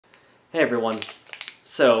Hey everyone.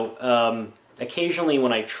 So, occasionally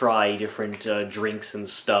when I try different drinks and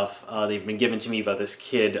stuff, they've been given to me by this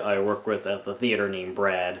kid I work with at the theater named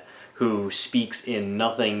Brad, who speaks in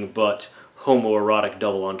nothing but homoerotic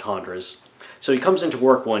double entendres. So he comes into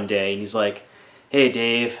work one day and he's like, "Hey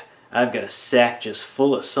Dave, I've got a sack just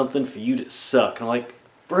full of something for you to suck." And I'm like,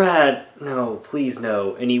 "Brad, no, please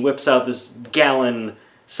no." And he whips out this gallon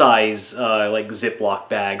size, like Ziploc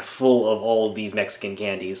bag full of all of these Mexican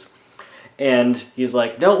candies. And he's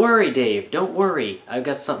like, "Don't worry, Dave, don't worry. I've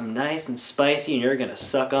got something nice and spicy and you're gonna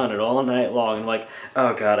suck on it all night long." And I'm like,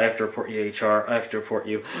 "Oh god, I have to report you, HR. I have to report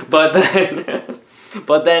you." But then,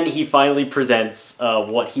 but then he finally presents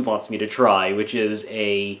what he wants me to try, which is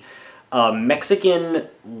a Mexican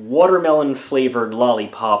watermelon-flavored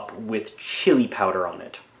lollipop with chili powder on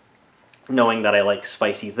it. Knowing that I like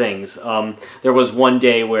spicy things. There was one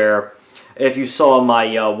day where, if you saw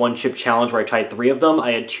my one-chip challenge where I tried 3 of them,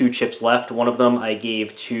 I had 2 chips left. One of them I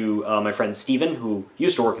gave to my friend Steven, who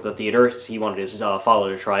used to work at the theater. He wanted his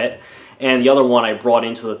follower to try it. And the other one I brought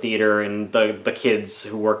into the theater, and the kids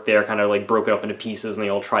who worked there kind of like broke it up into pieces, and they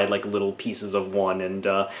all tried like little pieces of one. And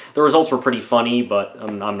the results were pretty funny, but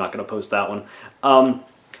I'm not going to post that one.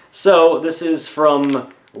 So this is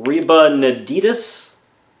from Rebanaditas.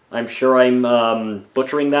 I'm sure I'm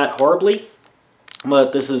butchering that horribly.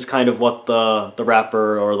 But this is kind of what the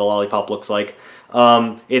wrapper or the lollipop looks like.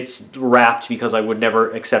 It's wrapped because I would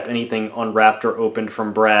never accept anything unwrapped or opened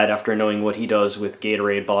from Brad after knowing what he does with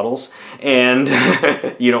Gatorade bottles. And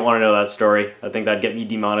you don't want to know that story. I think that'd get me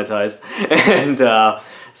demonetized. And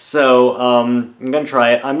so I'm going to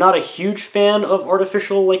try it. I'm not a huge fan of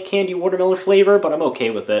artificial like candy watermelon flavor, but I'm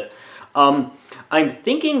okay with it. I'm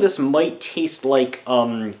thinking this might taste like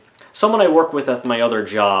someone I work with at my other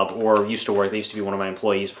job, or used to work, they used to be one of my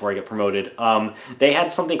employees before I get promoted. They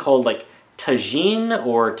had something called like Tajin,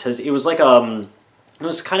 or it was like it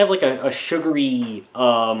was kind of like a sugary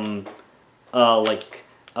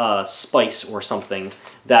spice or something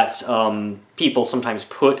that people sometimes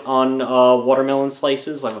put on watermelon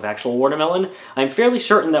slices, like of actual watermelon. I'm fairly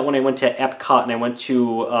certain that when I went to Epcot and I went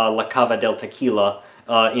to La Cava del Tequila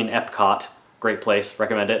in Epcot, great place,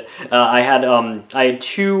 recommend it. I had 2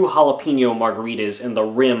 jalapeno margaritas, and the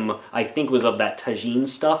rim, I think, was of that Tajin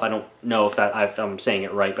stuff. I don't know if I'm saying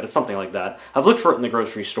it right, but it's something like that. I've looked for it in the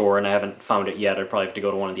grocery store, and I haven't found it yet. I'd probably have to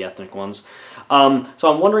go to one of the ethnic ones.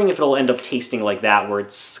 So I'm wondering if it'll end up tasting like that, where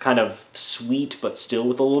it's kind of sweet, but still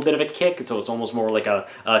with a little bit of a kick, so it's almost more like a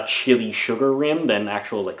chili sugar rim than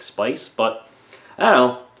actual, like, spice. But, I don't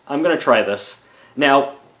know. I'm gonna try this.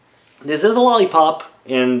 Now, this is a lollipop,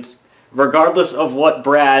 and regardless of what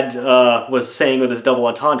Brad was saying with his double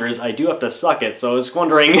entendres, I do have to suck it, so I was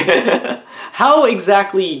wondering, how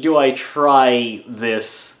exactly do I try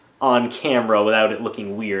this on camera without it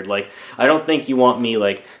looking weird? Like, I don't think you want me,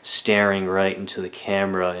 like, staring right into the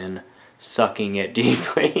camera and sucking it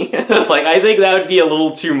deeply. Like, I think that would be a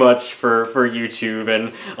little too much for YouTube,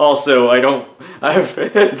 and also,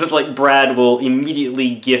 like, Brad will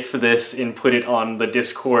immediately GIF this and put it on the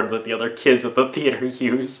Discord that the other kids at the theater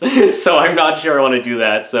use, so I'm not sure I want to do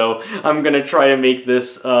that, so I'm gonna try to make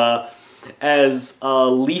this, as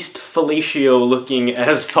least fellatio looking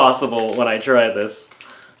as possible when I try this.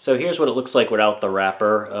 So here's what it looks like without the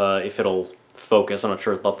wrapper, if it'll focus. I'm not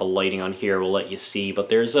sure about the lighting on here, we'll let you see, but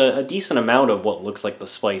there's a decent amount of what looks like the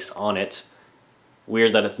spice on it.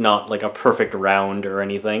 Weird that it's not like a perfect round or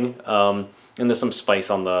anything. And there's some spice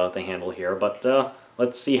on the handle here, but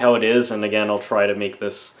let's see how it is, and again, I'll try to make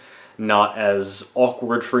this not as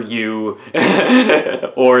awkward for you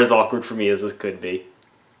or as awkward for me as this could be.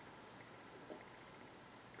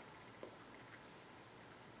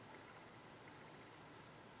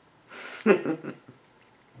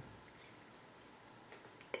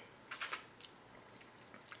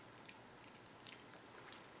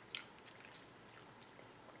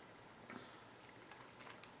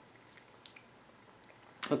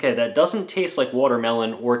 Okay, that doesn't taste like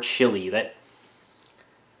watermelon or chili. That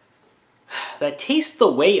tastes the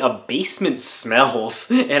way a basement smells.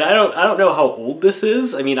 And I don't know how old this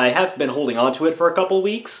is. I mean, I have been holding on to it for a couple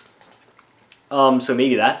weeks. So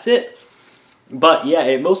maybe that's it. But yeah,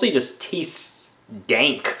 it mostly just tastes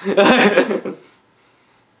dank. Kind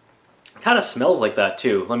of smells like that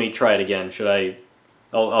too. Let me try it again. Should I?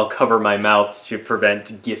 I'll cover my mouth to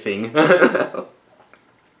prevent gifing.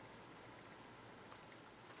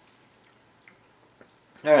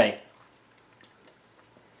 Alright.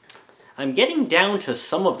 I'm getting down to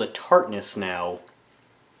some of the tartness now.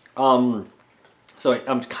 So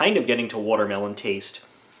I'm kind of getting to watermelon taste.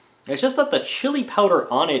 It's just that the chili powder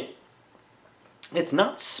on it it's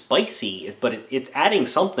not spicy, but it's adding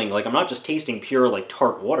something. Like, I'm not just tasting pure, like,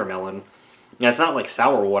 tart watermelon. And it's not like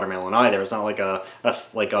sour watermelon either. It's not like the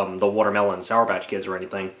watermelon Sour Patch Kids or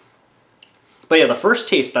anything. But yeah, the first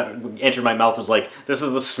taste that entered my mouth was like, this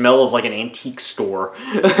is the smell of like an antique store.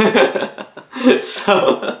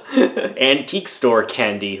 So, antique store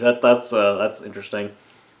candy. That's interesting.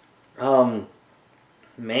 Man,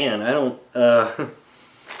 I don't.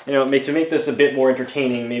 To make this a bit more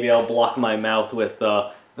entertaining, maybe I'll block my mouth with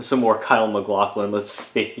some more Kyle MacLachlan. Let's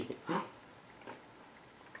see.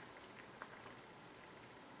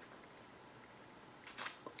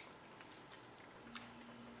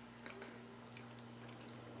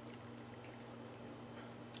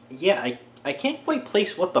 Yeah, I can't quite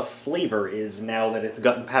place what the flavor is now that it's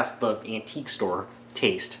gotten past the antique store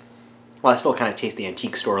taste. Well, I still kind of taste the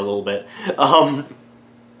antique store a little bit.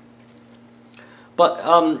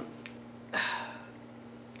 But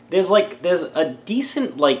there's a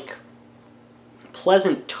decent, like,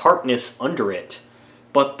 pleasant tartness under it,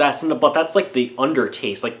 but that's like the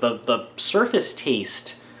undertaste, like the surface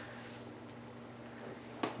taste.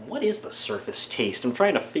 What is the surface taste? I'm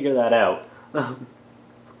trying to figure that out.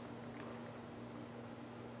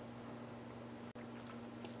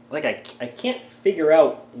 Like, I can't figure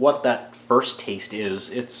out what that first taste is.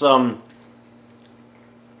 It's not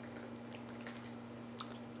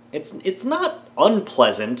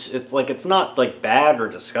unpleasant. It's not like bad or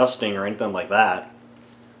disgusting or anything like that.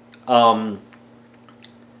 But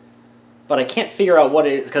I can't figure out what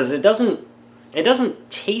it is, because it doesn't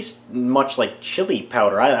taste much like chili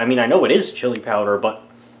powder. I mean, I know it is chili powder, but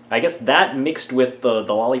I guess that mixed with the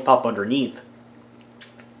lollipop underneath.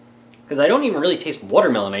 Because I don't even really taste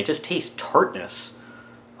watermelon, I just taste tartness.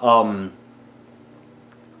 But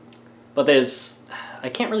I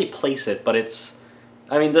can't really place it, but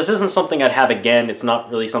I mean, this isn't something I'd have again, it's not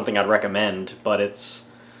really something I'd recommend, but it's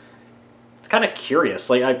kind of curious,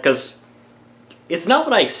 like, because it's not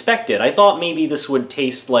what I expected. I thought maybe this would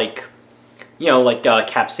taste like, like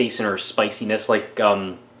capsaicin or spiciness, like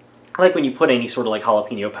when you put any sort of like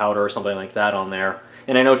jalapeno powder or something like that on there.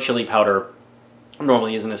 And I know chili powder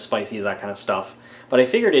normally isn't as spicy as that kind of stuff, but I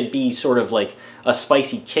figured it'd be sort of like a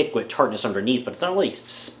spicy kick with tartness underneath, but it's not really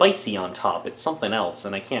spicy on top, it's something else,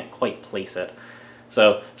 and I can't quite place it.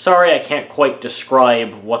 So, sorry I can't quite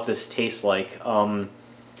describe what this tastes like. And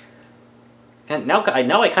now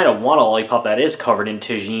I kind of want a lollipop that is covered in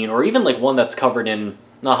Tajin, or even like one that's covered in,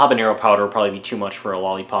 habanero powder would probably be too much for a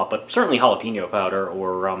lollipop, but certainly jalapeno powder,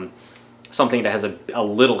 or something that has a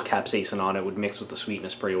little capsaicin on it would mix with the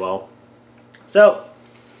sweetness pretty well. So,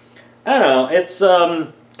 I don't know, it's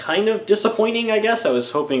kind of disappointing, I guess. I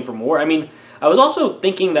was hoping for more. I mean, I was also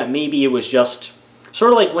thinking that maybe it was just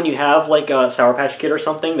sort of like when you have like a Sour Patch Kid or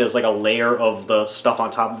something, there's like a layer of the stuff on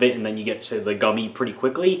top of it and then you get to the gummy pretty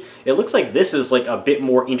quickly. It looks like this is like a bit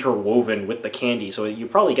more interwoven with the candy, so you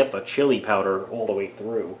probably get the chili powder all the way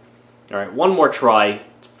through. Alright, one more try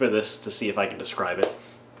for this to see if I can describe it.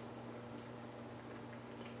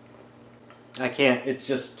 I can't, it's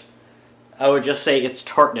just, I would just say it's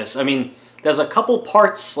tartness. I mean, there's a couple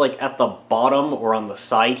parts like at the bottom or on the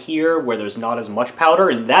side here where there's not as much powder,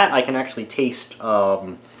 and that I can actually taste,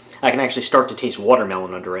 I can actually start to taste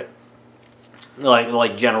watermelon under it.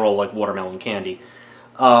 Like general like watermelon candy.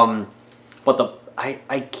 But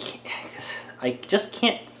I just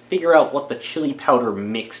can't figure out what the chili powder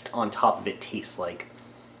mixed on top of it tastes like.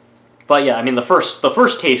 But yeah, I mean the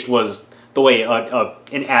first taste was the way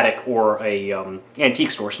an attic or a antique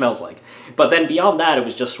store smells like. But then beyond that, it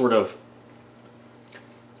was just sort of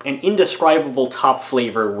an indescribable top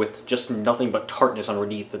flavor with just nothing but tartness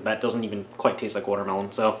underneath, and that doesn't even quite taste like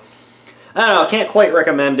watermelon. So, I don't know, can't quite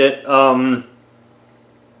recommend it. I don't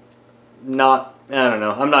know,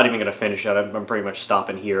 I'm not even going to finish it. I'm pretty much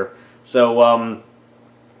stopping here. So,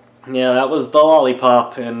 yeah, that was the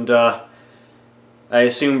Lollipop, and I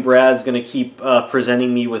assume Brad's going to keep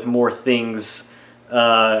presenting me with more things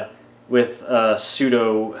with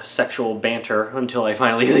pseudo-sexual banter until I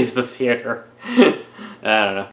finally leave the theater. I don't know.